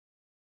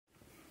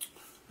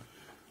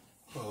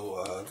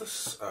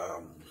This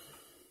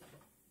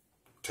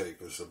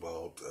tape is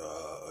about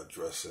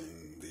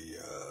addressing the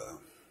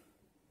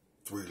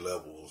three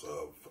levels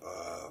of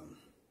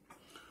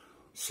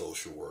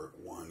social work.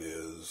 One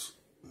is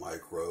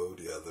micro,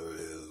 the other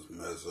is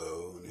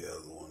mezzo, and the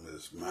other one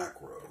is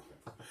macro.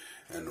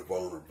 And the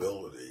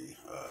vulnerability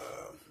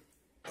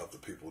of the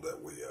people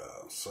that we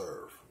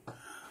serve.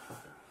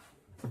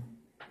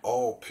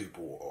 All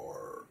people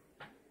are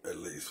at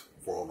least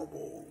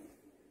vulnerable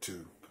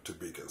to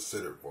be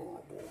considered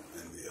vulnerable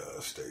in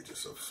the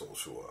stages of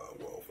social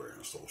welfare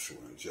and social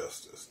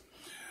injustice.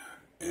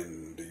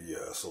 In the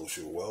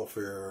social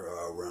welfare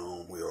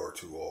realm, we are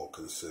to all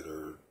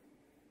consider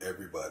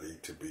everybody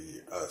to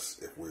be us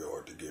if we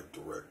are to give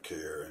direct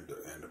care and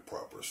the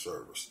proper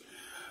service.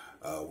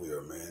 We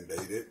are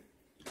mandated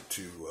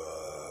to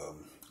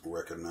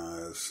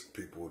recognize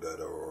people that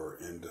are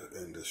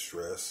in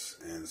distress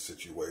and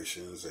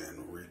situations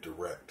and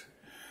redirect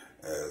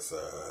as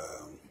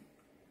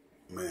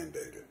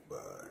mandated by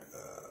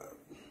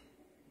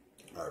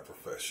our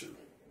profession.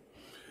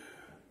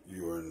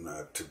 You are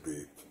not to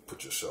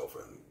put yourself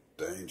in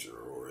danger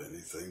or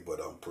anything, but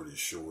I'm pretty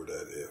sure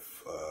that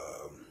if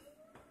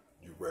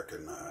you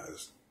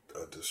recognize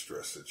a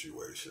distress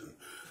situation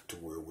to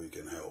where we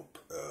can help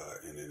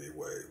in any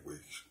way,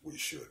 we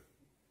should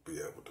be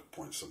able to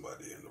point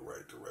somebody in the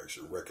right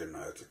direction.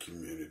 Recognize the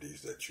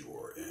communities that you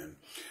are in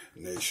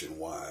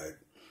nationwide,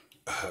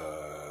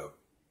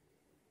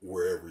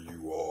 wherever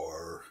you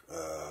are,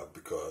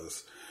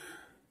 because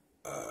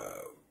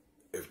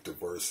if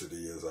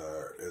diversity is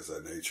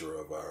a nature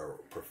of our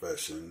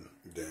profession,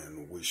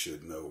 then we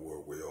should know where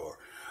we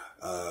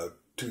are.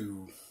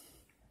 To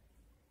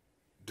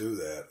do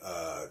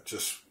that,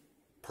 just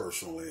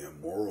personally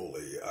and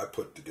morally, I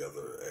put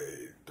together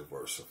a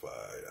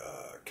diversified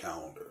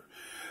calendar.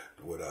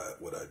 What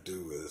I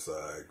do is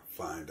I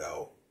find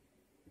out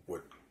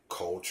what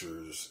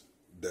cultures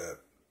that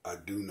I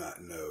do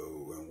not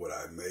know and what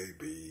I may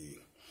be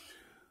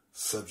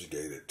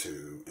subjugated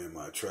to in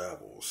my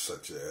travels,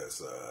 such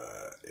as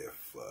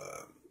if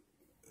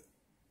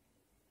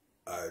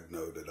I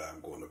know that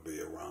I'm going to be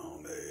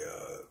around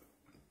a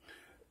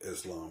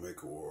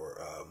Islamic or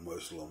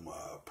Muslim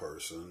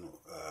person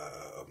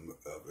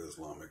of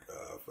Islamic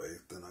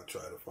faith, then I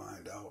try to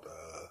find out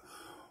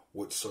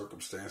what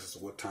circumstances,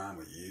 what time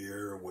of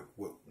year,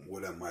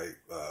 what I might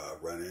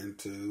run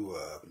into,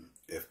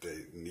 if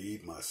they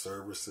need my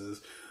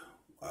services,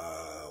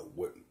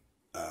 what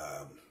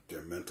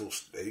their mental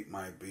state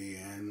might be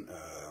in,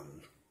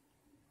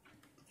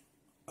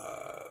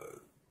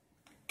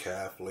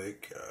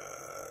 Catholic,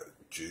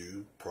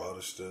 Jew,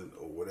 Protestant,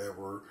 or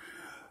whatever.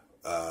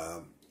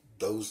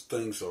 Those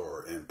things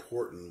are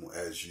important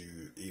as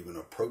you even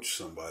approach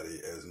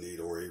somebody as need,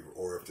 or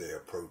if they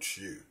approach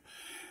you.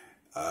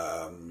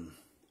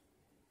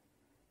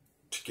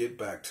 To get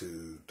back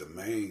to the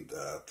main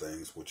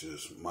things, which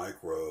is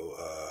micro,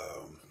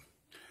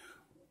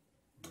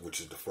 which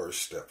is the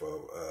first step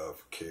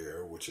of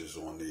care, which is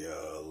on the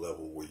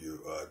level where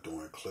you are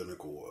doing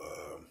clinical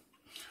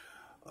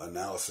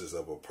analysis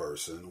of a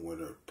person. When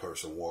a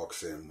person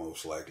walks in,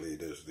 most likely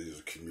these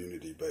are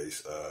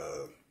community-based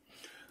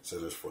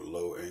centers for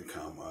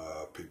low-income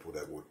people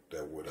that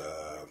would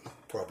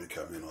probably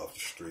come in off the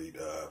street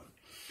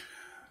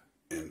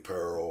in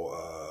peril,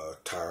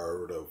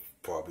 tired of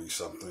probably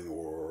something,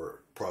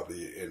 or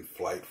probably in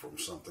flight from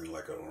something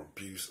like an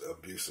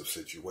abusive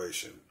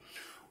situation.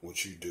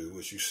 What you do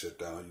is you sit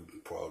down, you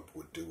probably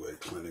would do a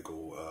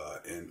clinical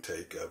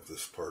intake of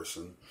this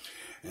person,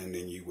 and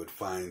then you would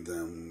find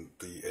them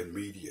the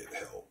immediate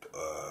help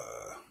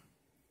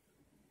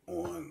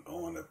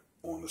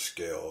on a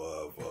scale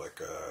of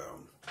like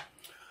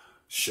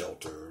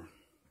shelter,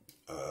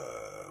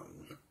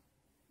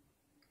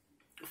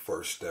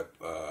 first step,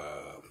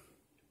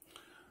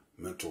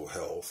 mental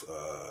health,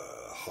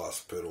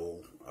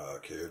 hospital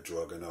care,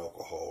 drug and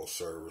alcohol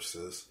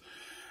services.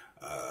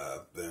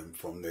 Then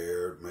from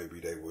there, maybe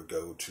they would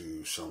go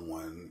to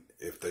someone,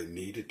 if they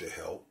needed to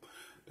help,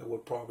 that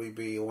would probably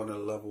be on a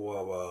level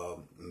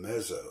of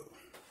mezzo,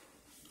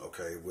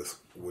 okay,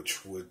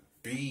 which would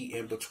be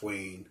in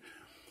between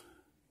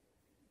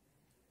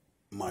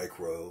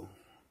micro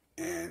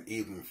and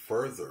even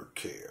further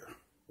care,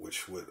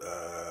 which would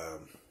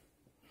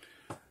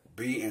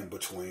be in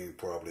between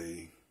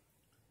probably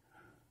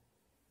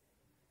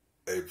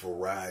a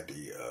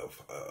variety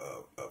of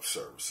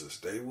services.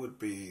 They would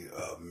be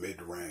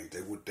mid-range.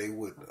 They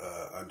would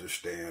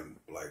understand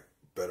like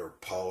better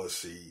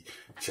policy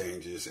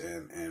changes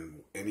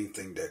and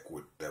anything that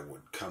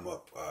would come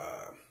up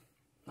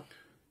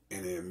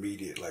in the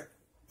immediate, like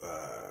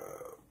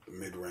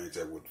mid-range,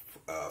 that would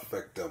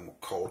affect them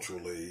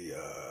culturally.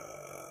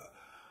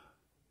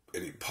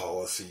 Any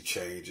policy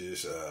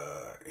changes,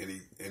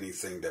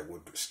 anything that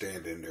would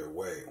stand in their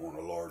way on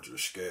a larger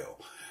scale,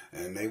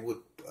 and they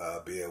would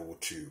be able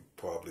to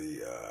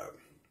probably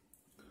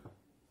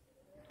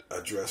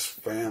address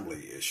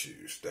family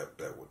issues that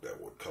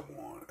would come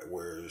on.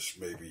 Whereas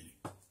maybe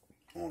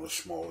on a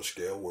smaller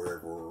scale,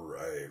 wherever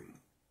a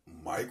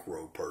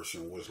micro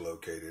person was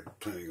located,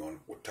 depending on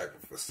what type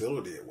of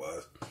facility it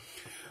was,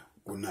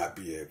 would not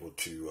be able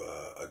to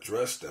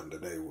address them.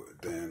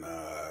 Then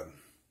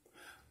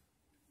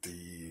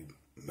the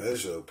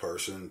mezzo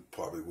person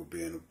probably would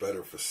be in a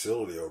better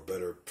facility or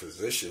better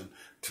position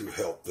to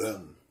help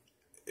them.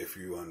 If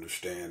you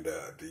understand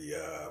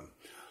the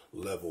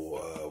level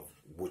of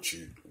what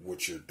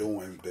you're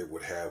doing,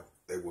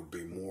 they would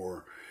be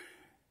more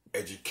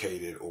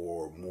educated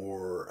or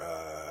more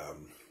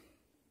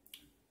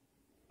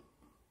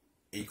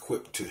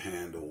equipped to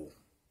handle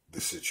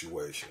the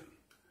situation.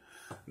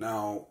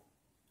 Now,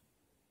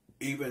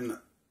 even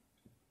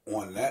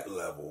on that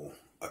level,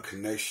 a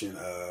connection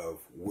of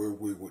where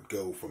we would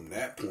go from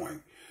that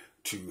point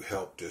to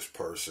help this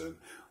person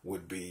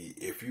would be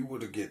if you were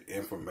to get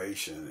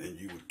information and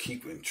you would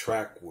keep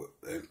intact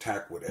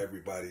with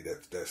everybody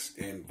that's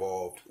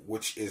involved,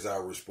 which is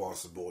our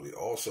responsibility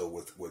also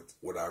with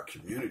our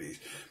communities,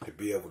 to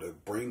be able to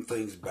bring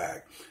things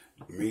back,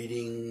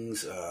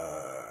 meetings,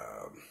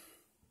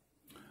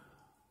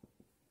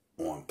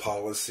 on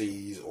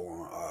policies,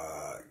 or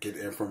get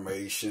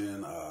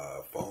information,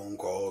 phone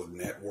calls,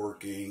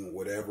 networking,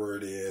 whatever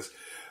it is,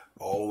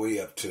 all the way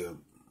up to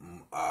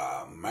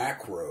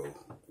macro,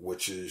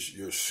 which is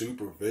your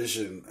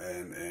supervision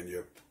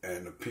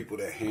and the people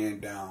that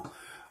hand down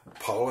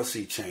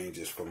policy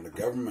changes from the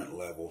government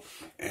level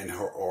and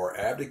are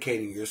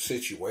advocating your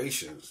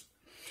situations,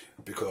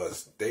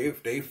 because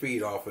they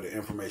feed off of the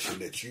information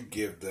that you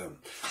give them,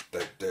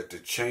 that the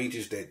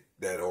changes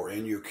that are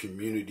in your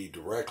community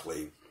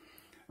directly,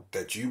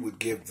 that you would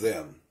give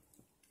them,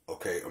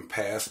 okay, and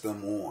pass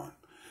them on.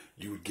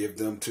 You would give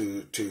them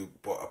to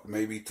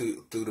maybe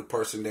through the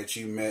person that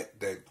you met,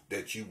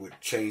 that you would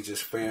change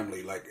his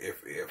family. Like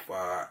if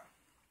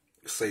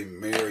say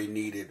Mary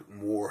needed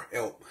more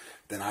help,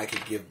 then I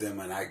could give them,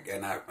 and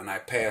I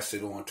pass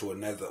it on to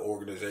another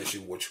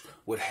organization which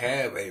would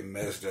have a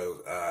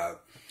mezzo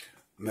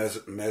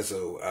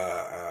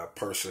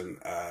person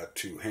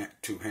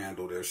to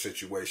handle their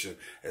situation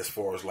as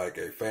far as like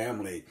a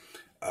family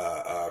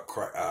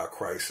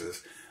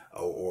crisis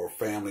or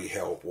family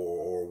help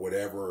or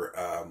whatever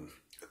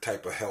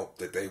type of help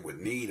that they would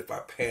need. If I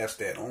pass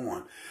that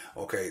on,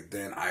 okay,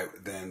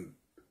 then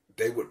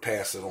they would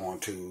pass it on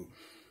to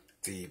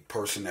the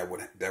person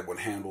that would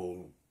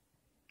handle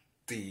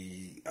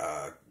the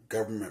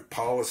government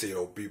policy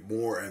or be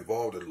more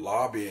involved in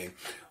lobbying,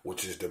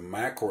 which is the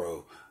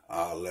macro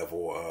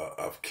level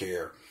of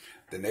care.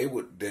 Then they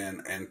would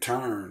in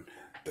turn,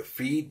 the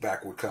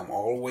feedback would come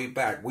all the way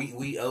back.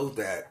 We owe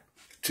that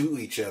to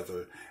each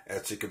other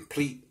as to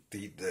complete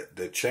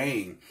the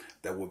chain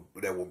that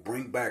will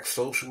bring back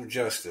social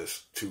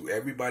justice to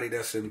everybody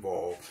that's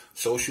involved,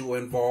 social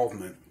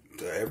involvement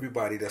to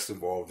everybody that's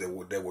involved,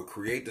 that would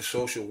create the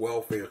social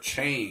welfare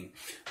chain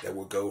that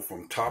would go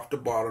from top to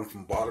bottom,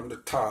 from bottom to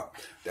top,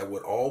 that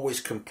would always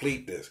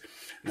complete this.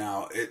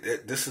 Now,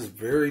 this is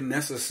very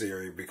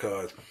necessary,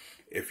 because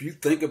if you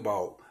think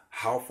about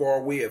how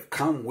far we have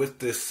come with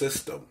this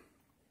system,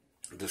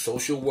 the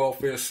social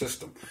welfare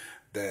system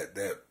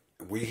that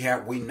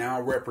we now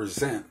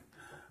represent,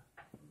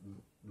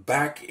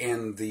 back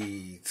in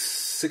the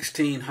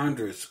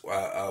 1600s,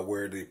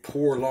 where the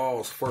poor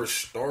laws first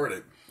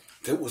started,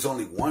 there was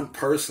only one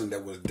person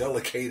that was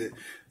delegated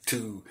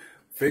to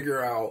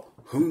figure out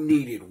who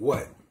needed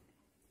what.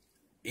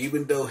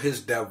 Even though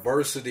his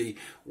diversity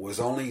was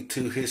only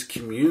to his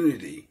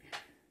community,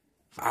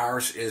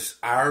 our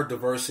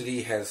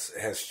diversity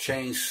has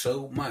changed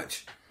so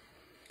much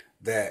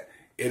that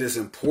it is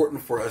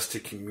important for us to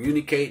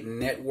communicate,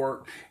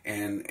 network,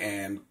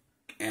 and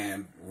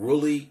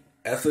really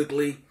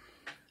ethically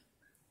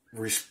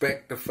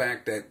respect the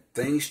fact that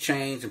things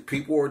change and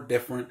people are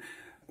different,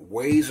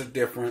 ways are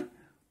different,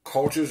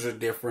 cultures are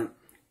different,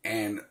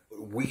 and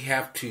we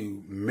have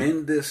to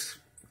mend this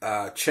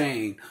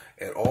chain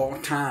at all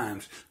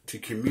times to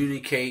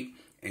communicate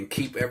and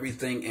keep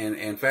everything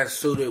in fact,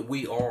 so that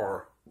we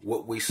are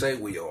what we say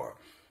we are: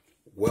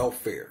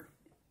 welfare.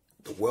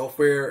 The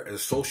welfare and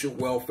social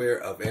welfare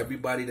of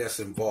everybody that's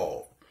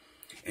involved,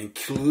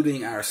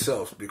 including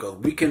ourselves, because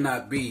we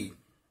cannot be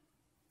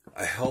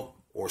a help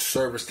or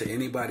service to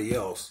anybody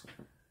else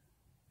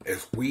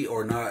if we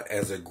are not,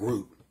 as a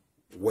group,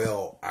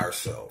 well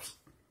ourselves.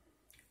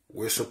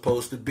 We're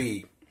supposed to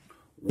be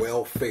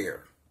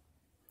welfare,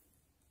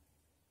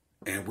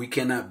 and we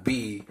cannot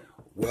be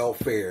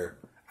welfare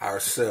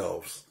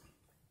ourselves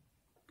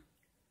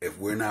if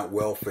we're not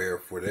welfare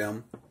for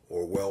them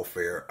or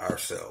welfare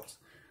ourselves.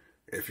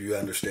 If you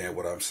understand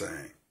what I'm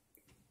saying.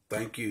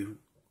 Thank you,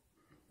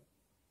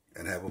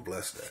 and have a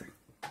blessed day.